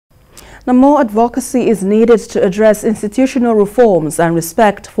Now, more advocacy is needed to address institutional reforms and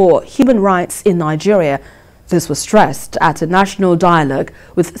respect for human rights in Nigeria. This was stressed at a national dialogue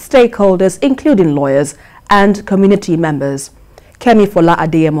with stakeholders, including lawyers and community members. Kemi Fola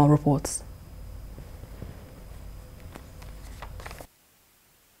Adeyemo reports.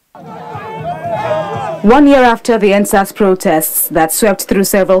 One year after the NSAS protests that swept through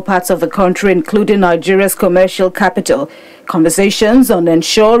several parts of the country, including Nigeria's commercial capital, conversations on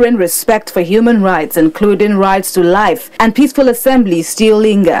ensuring respect for human rights, including rights to life and peaceful assembly, still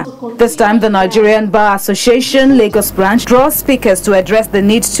linger. This time, the Nigerian Bar Association Lagos branch draws speakers to address the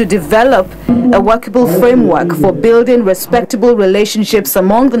need to develop a workable framework for building respectable relationships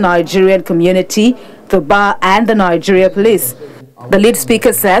among the Nigerian community, the bar and the Nigeria police. The lead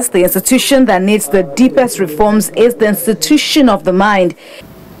speaker says the institution that needs the deepest reforms is the institution of the mind.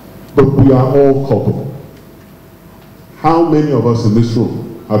 But we are all culpable. How many of us in this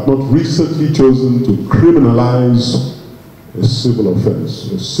room have not recently chosen to criminalize a civil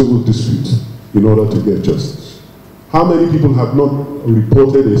offense, a civil dispute, in order to get justice? How many people have not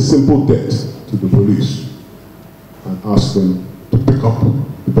reported a simple debt to the police and asked them to pick up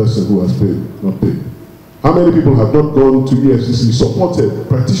the person who has paid, not paid? How many people have not gone to EFCC, supported,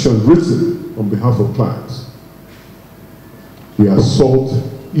 petitioned, written on behalf of clients? We assault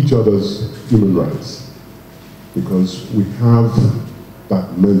each other's human rights because we have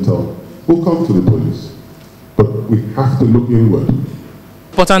that mental. We'll come to the police, but we have to look inward.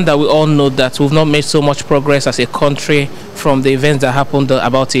 Important that we all know that we've not made so much progress as a country from the events that happened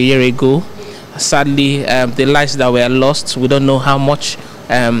about a year ago. Sadly, the lives that were lost, we don't know how much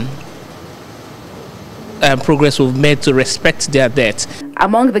progress we've made to respect their death.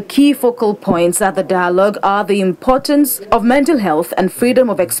 Among the key focal points at the dialogue are the importance of mental health and freedom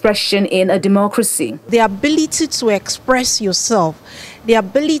of expression in a democracy. The ability to express yourself, the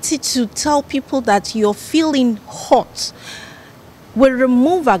ability to tell people that you're feeling hot will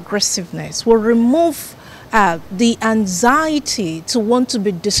remove aggressiveness, will remove the anxiety to want to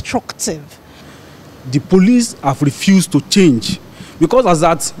be destructive. The police have refused to change because as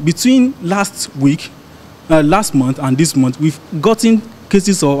that between last month and this month, we've gotten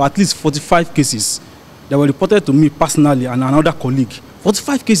cases of at least 45 cases that were reported to me personally and another colleague.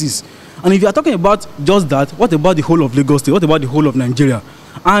 45 cases. And if you are talking about just that, what about the whole of Lagos State? What about the whole of Nigeria?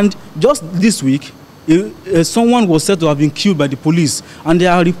 And just this week, someone was said to have been killed by the police. And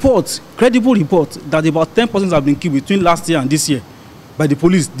there are reports, credible reports, that about 10 persons have been killed between last year and this year by the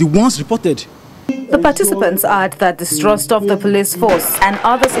police, the ones reported. The participants add that distrust of the police force and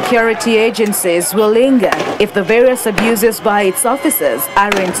other security agencies will linger if the various abuses by its officers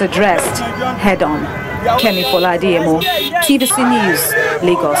aren't addressed head-on. Kemi Fola Adeyemo, TVC News,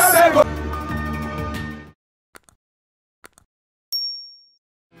 Lagos.